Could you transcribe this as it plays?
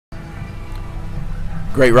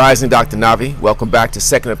Great rising, Dr. Navi. Welcome back to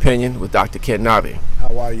Second Opinion with Dr. Ken Navi.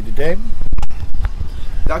 How are you today?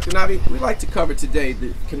 Dr. Navi, we'd like to cover today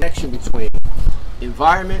the connection between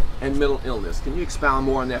environment and mental illness. Can you expound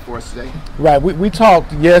more on that for us today? Right. We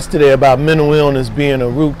talked yesterday about mental illness being a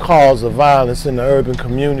root cause of violence in the urban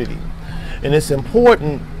community. And it's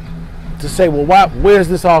important to say, well, where's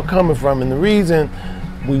this all coming from? And the reason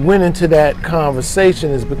we went into that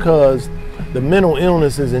conversation is because the mental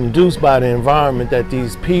illness is induced by the environment that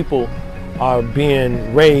these people are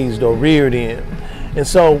being raised or reared in. And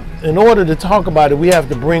so in order to talk about it, we have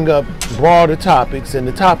to bring up broader topics. And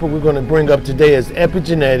the topic we're going to bring up today is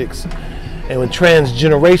epigenetics and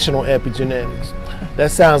transgenerational epigenetics.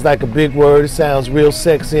 That sounds like a big word. It sounds real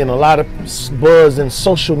sexy, and a lot of buzz in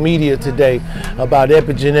social media today about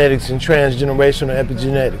epigenetics and transgenerational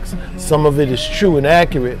epigenetics. Some of it is true and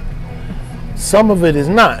accurate. Some of it is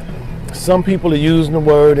not. Some people are using the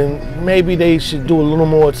word, and maybe they should do a little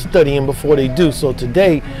more studying before they do. So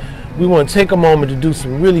today, we want to take a moment to do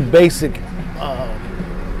some really basic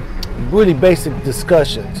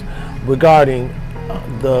discussions regarding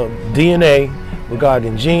the DNA,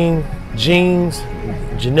 regarding genes,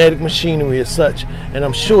 genetic machinery as such. And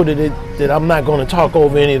I'm sure that I'm not going to talk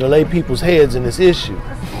over any of the lay people's heads in this issue.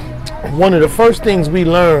 One of the first things we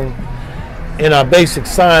learn in our basic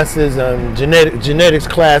sciences and genetics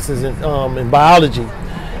classes in biology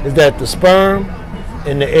is that the sperm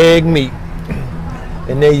and the egg meet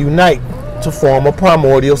and they unite to form a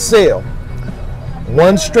primordial cell.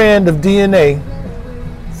 One strand of DNA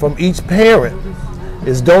from each parent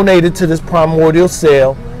is donated to this primordial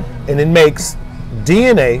cell, and it makes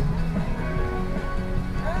DNA,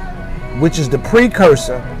 which is the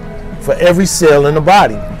precursor for every cell in the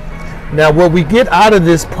body. Now, what we get out of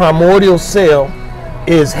this primordial cell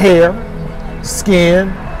is hair, skin,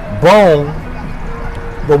 bone,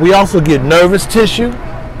 but we also get nervous tissue.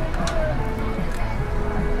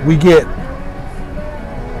 We get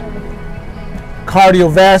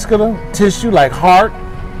cardiovascular tissue like heart.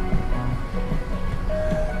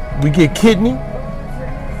 We get kidney.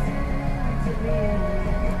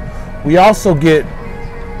 We also get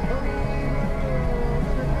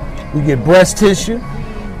breast tissue.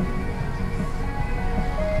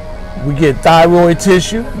 We get thyroid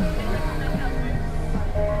tissue.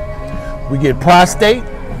 We get prostate.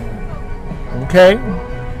 Okay?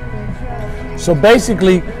 So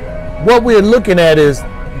basically, what we're looking at is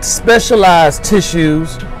specialized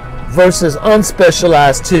tissues versus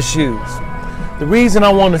unspecialized tissues. The reason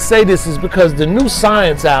I want to say this is because the new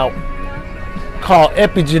science out called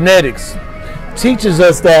epigenetics teaches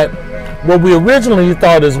us that what we originally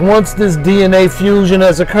thought is once this DNA fusion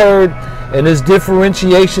has occurred and this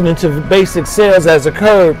differentiation into basic cells has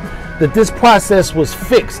occurred, that this process was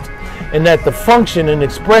fixed and that the function and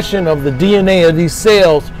expression of the DNA of these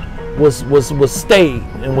cells was stayed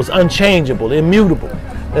and was unchangeable, immutable.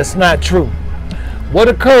 That's not true. What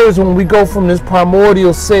occurs when we go from this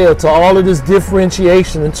primordial cell to all of this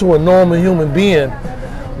differentiation into a normal human being,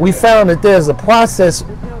 we found that there's a process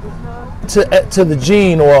to the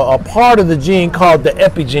gene, or a part of the gene called the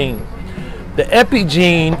epigene. The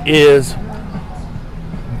epigene is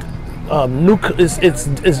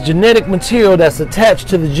it's genetic material that's attached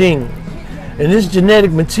to the gene. And this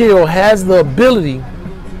genetic material has the ability,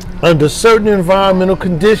 under certain environmental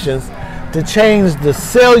conditions, to change the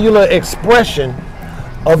cellular expression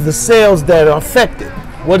of the cells that are affected.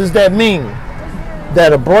 What does that mean?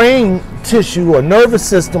 That a brain tissue or nervous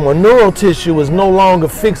system or neural tissue is no longer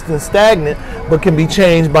fixed and stagnant, but can be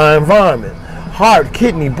changed by environment. Heart,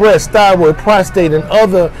 kidney, breast, thyroid, prostate, and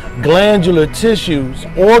other glandular tissues,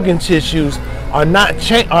 organ tissues, are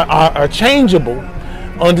changeable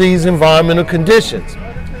under these environmental conditions.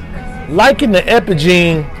 Liken the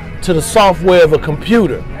epigene to the software of a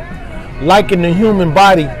computer. Liken the human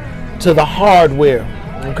body to the hardware.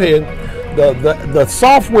 Okay, the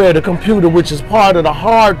software of the computer, which is part of the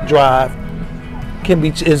hard drive,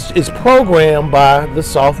 is programmed by the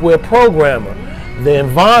software programmer. The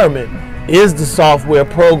environment is the software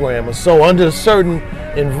programmer. So under a certain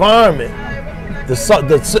environment, the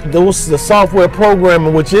software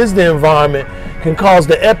programmer, which is the environment, can cause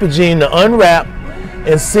the epigene to unwrap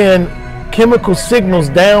and send chemical signals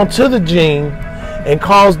down to the gene and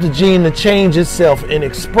cause the gene to change itself in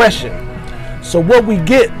expression. So what we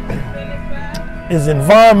get is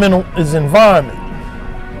environment.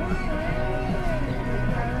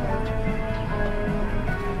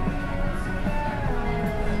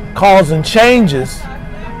 Causing changes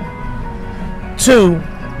to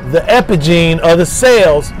the epigene of the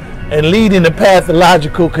cells and leading to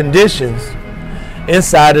pathological conditions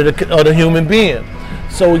inside of the human being.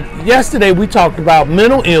 So yesterday we talked about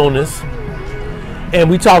mental illness, and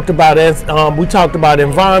we talked about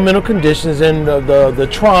environmental conditions and the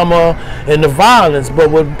trauma and the violence.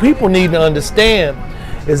 But what people need to understand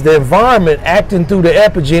is the environment acting through the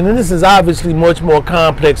epigene, and this is obviously much more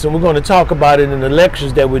complex, and we're going to talk about it in the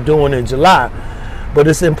lectures that we're doing in July. But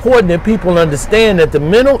it's important that people understand that the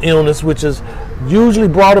mental illness, which is usually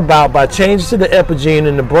brought about by changes to the epigene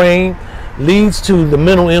in the brain, leads to the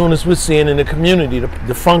mental illness we're seeing in the community,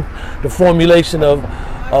 the formulation of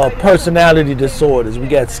personality disorders. We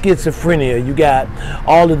got schizophrenia, you got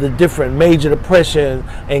all of the different major depression,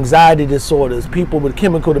 anxiety disorders, people with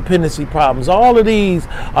chemical dependency problems. All of these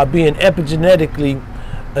are being epigenetically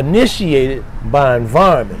initiated by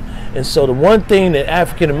environment. And so the one thing that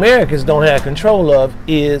African Americans don't have control of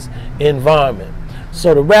is environment.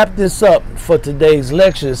 So to wrap this up for today's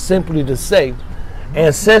lecture is simply to say,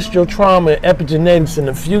 ancestral trauma and epigenetics in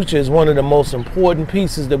the future is one of the most important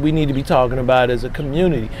pieces that we need to be talking about as a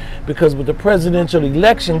community, because with the presidential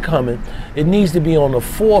election coming, it needs to be on the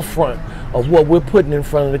forefront of what we're putting in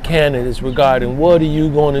front of the candidates regarding what are you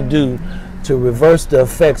going to do to reverse the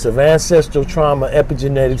effects of ancestral trauma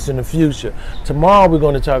epigenetics in the future. Tomorrow we're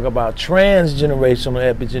going to talk about transgenerational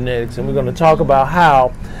epigenetics, and we're going to talk about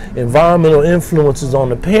how environmental influences on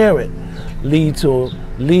the parent lead to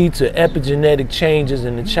epigenetic changes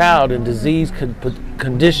in the child and disease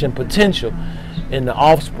condition potential in the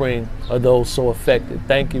offspring of those so affected.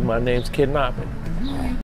 Thank you. My name's Kid Noppin.